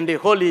real in the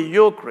Holy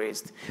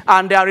Eucharist,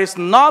 and there is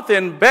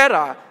nothing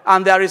better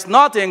and there is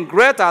nothing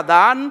greater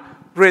than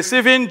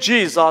receiving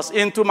Jesus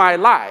into my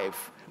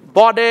life,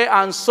 body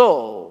and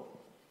soul,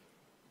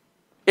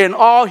 in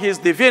all his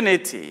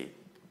divinity,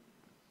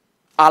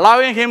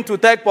 allowing him to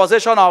take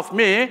possession of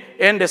me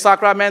in the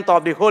sacrament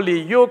of the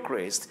Holy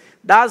Eucharist.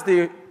 That's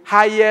the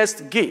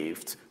highest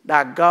gift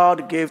that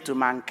God gave to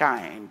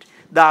mankind,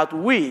 that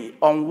we,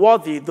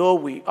 unworthy though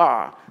we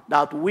are,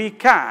 that we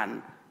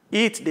can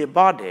eat the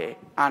body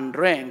and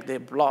drink the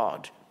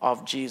blood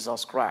of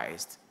Jesus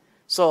Christ.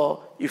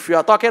 So if you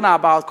are talking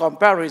about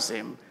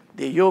comparison,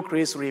 the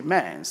Eucharist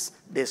remains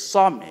the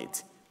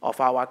summit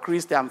of our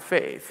Christian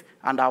faith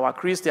and our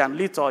Christian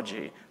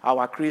liturgy,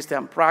 our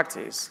Christian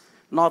practice.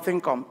 Nothing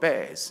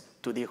compares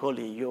to the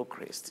Holy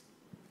Eucharist.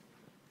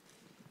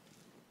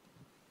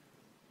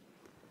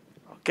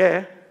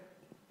 Okay.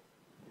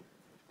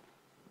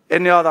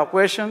 Any other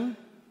question?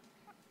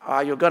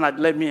 Are you going to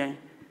let me? I'm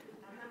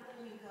not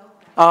letting you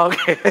go.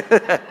 Okay.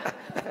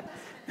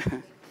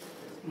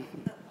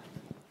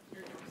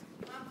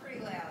 I'm pretty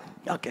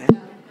loud. Okay.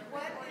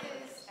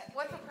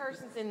 What's a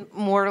person's in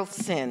mortal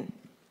sin?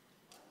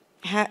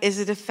 How is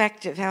it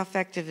effective? How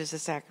effective is the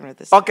sacrament of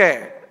the sick?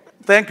 Okay.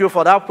 Thank you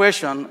for that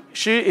question.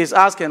 She is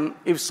asking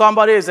if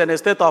somebody is in a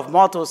state of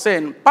mortal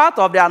sin, part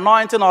of the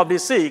anointing of the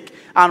sick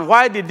and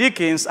why the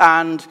deacons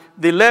and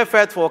the lay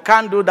faithful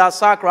can't do that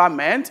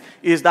sacrament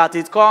is that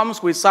it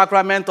comes with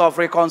sacrament of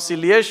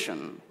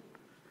reconciliation.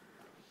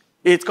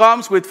 It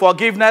comes with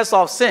forgiveness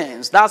of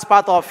sins. That's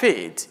part of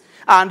it.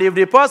 And if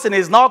the person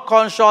is not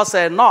conscious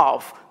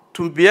enough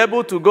to be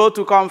able to go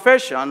to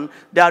confession,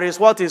 there is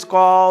what is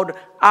called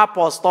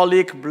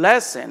apostolic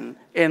blessing.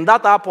 In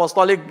that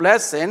apostolic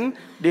blessing,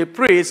 the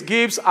priest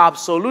gives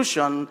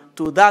absolution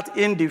to that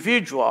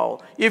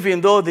individual,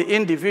 even though the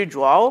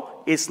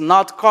individual is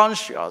not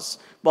conscious.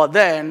 But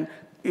then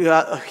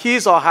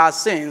his or her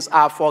sins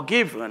are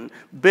forgiven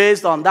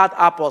based on that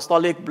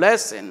apostolic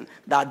blessing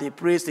that the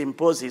priest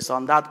imposes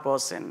on that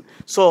person.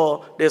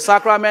 So the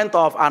sacrament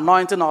of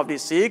anointing of the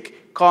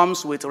sick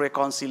comes with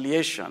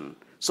reconciliation.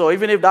 So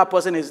even if that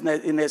person is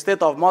in a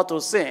state of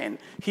mortal sin,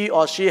 he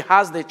or she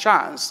has the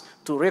chance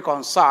to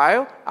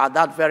reconcile at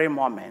that very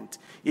moment.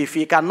 If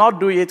he cannot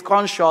do it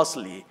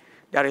consciously,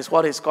 there is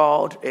what is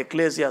called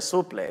ecclesia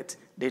supplet.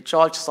 The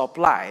church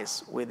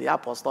supplies with the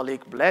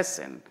apostolic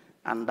blessing,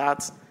 and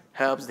that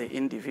helps the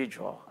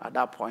individual at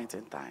that point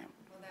in time.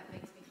 Well, that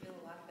makes me feel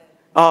a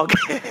lot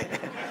better.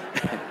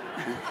 Okay.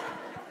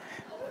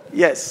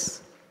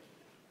 Yes.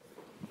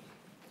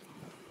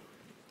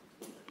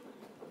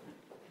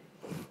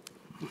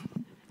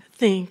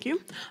 Thank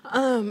you.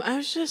 I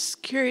was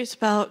just curious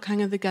about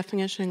kind of the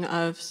definition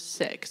of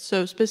sick.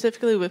 So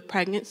specifically with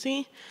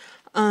pregnancy,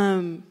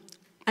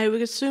 I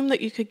would assume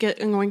that you could get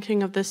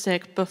anointing of the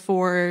sick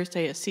before,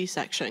 say, a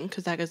C-section,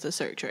 because that is a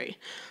surgery.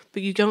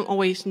 But you don't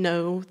always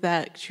know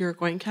that you're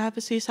going to have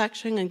a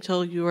C-section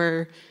until you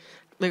are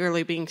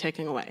literally being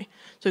taken away.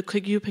 So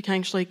could you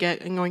potentially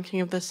get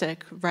anointing of the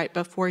sick right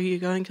before you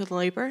go into the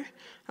labor,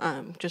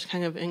 just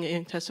kind of in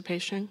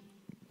anticipation?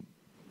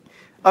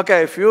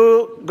 Okay, if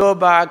you go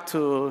back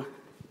to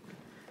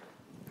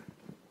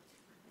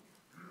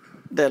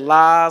the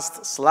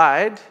last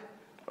slide.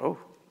 Oh.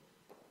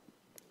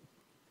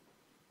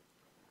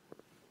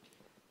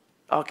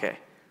 Okay.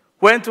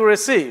 When to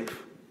receive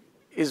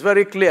is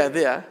very clear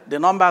there. The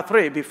number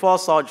 3, before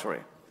surgery.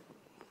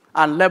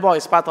 And labor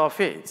is part of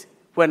it.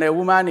 When a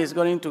woman is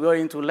going to go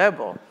into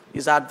labor,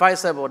 it's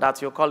advisable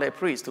that you call a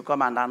priest to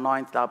come and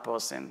anoint that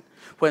person.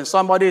 When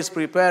somebody is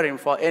preparing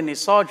for any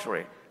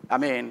surgery,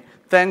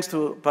 thanks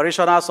to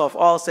parishioners of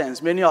all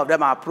saints, many of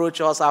them approach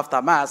us after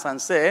Mass and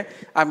say,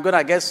 I'm going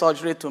to get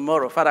surgery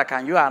tomorrow. Father,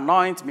 can you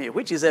anoint me?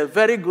 Which is a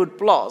very good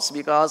plus,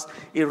 because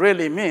it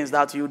really means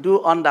that you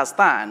do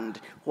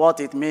understand what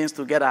it means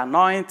to get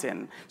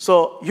anointing.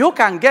 So you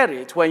can get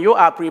it when you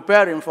are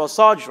preparing for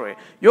surgery.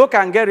 You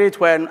can get it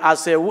when,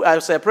 as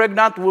a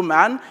pregnant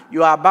woman,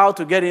 you are about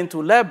to get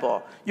into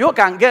labor. You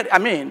can get,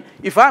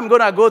 if I'm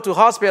going to go to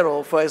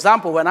hospital, for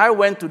example, when I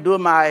went to do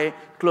my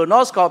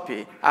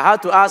colonoscopy, I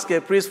had to ask a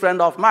priest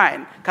friend of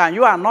mine, can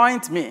you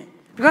anoint me?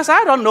 Because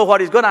I don't know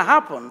what is going to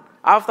happen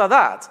after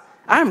that.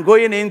 I'm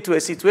going into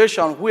a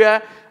situation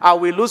where I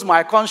will lose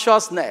my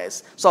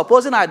consciousness.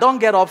 Supposing I don't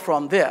get up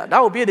from there, that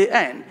will be the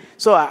end.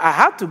 So I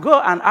had to go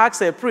and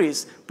ask a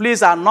priest,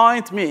 please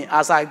anoint me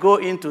as I go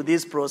into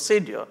this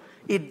procedure.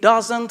 It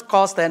doesn't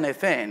cost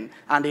anything,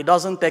 and it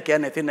doesn't take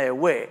anything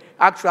away.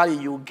 Actually,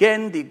 you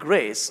gain the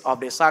grace of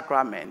the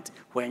sacrament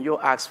when you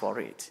ask for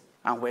it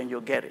and when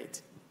you get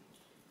it.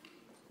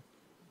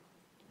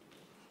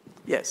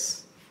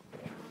 Yes.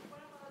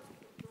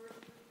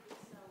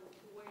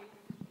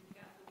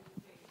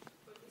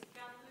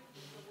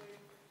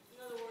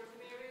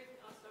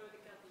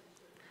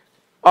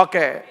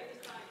 Okay.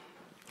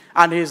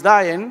 And he's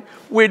dying.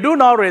 We do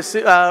not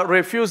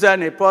refuse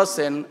any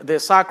person the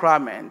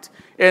sacrament.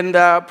 In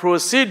the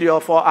procedure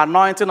for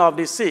anointing of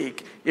the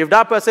sick, if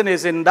that person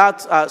is in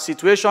that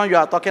situation you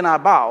are talking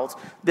about,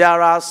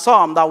 there are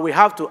some that we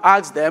have to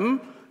ask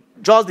them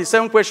just the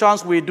same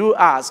questions we do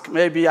ask,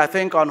 maybe I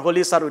think on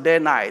Holy Saturday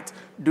night.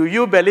 Do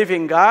you believe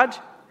in God?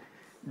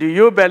 Do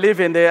you believe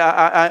in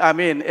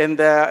the, in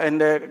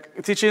the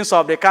teachings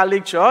of the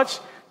Catholic Church?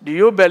 Do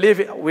you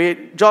believe?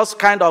 We just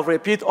kind of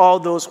repeat all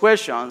those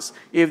questions.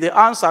 If the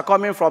answer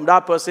coming from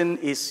that person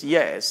is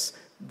yes,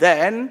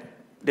 then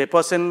the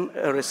person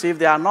received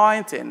the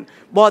anointing.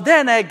 But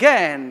then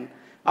again,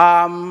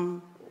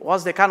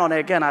 what's the canon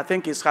again? I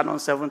think it's canon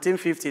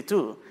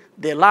 1752.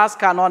 The last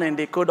canon in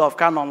the Code of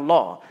Canon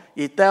Law.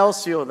 It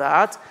tells you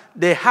that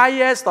the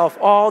highest of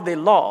all the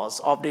laws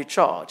of the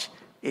church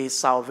is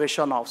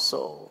salvation of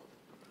soul.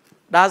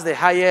 That's the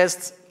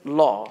highest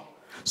law.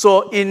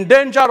 So in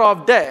danger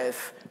of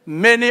death,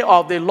 many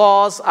of the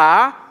laws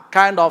are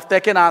kind of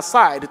taken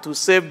aside to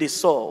save the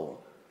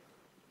soul.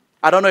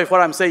 I don't know if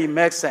what I'm saying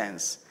makes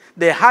sense.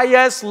 The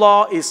highest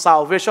law is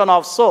salvation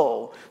of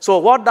soul. So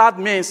what that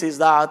means is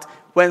that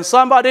when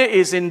somebody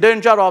is in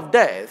danger of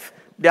death,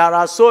 there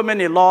are so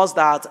many laws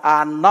that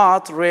are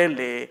not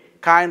really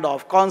kind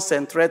of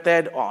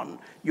concentrated on.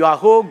 Your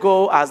whole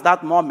goal at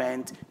that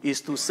moment is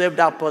to save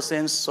that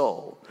person's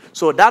soul.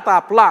 So that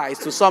applies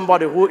to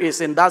somebody who is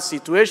in that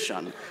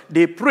situation.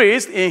 The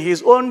priest, in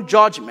his own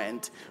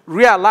judgment,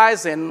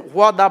 realizing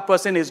what that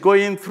person is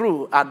going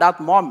through at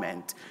that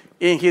moment,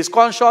 in his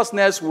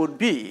consciousness would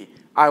be,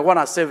 I want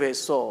to save a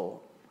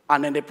soul.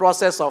 And in the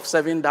process of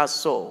saving that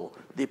soul,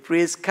 the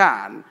priest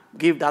can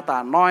give that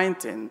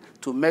anointing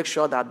to make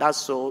sure that that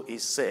soul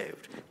is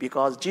saved.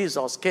 Because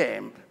Jesus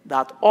came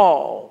that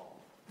all,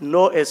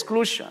 no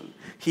exclusion,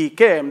 he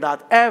came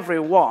that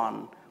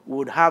everyone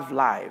would have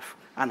life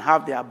and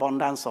have the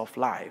abundance of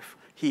life.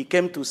 He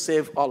came to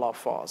save all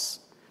of us.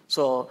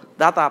 So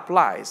that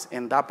applies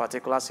in that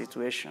particular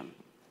situation.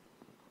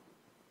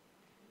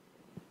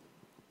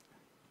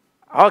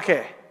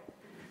 Okay.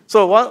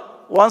 So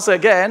once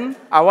again,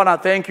 I want to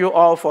thank you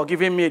all for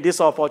giving me this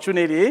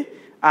opportunity.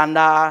 And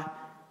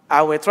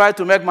I will try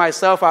to make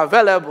myself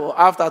available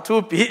after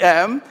 2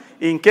 p.m.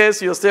 in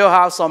case you still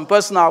have some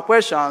personal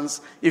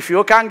questions. If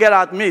you can't get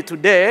at me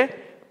today,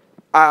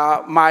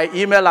 My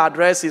email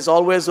address is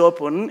always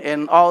open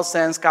in All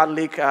Saints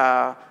Catholic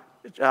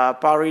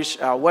Parish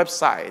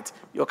website.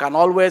 You can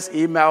always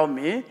email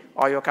me,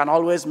 or you can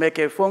always make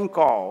a phone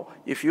call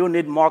if you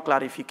need more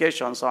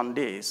clarifications on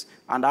this,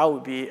 and I will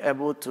be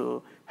able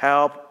to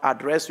help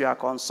address your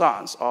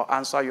concerns or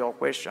answer your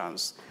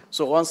questions.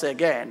 So once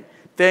again,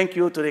 thank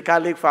you to the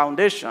Catholic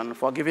Foundation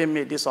for giving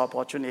me this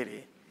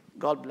opportunity.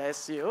 God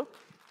bless you.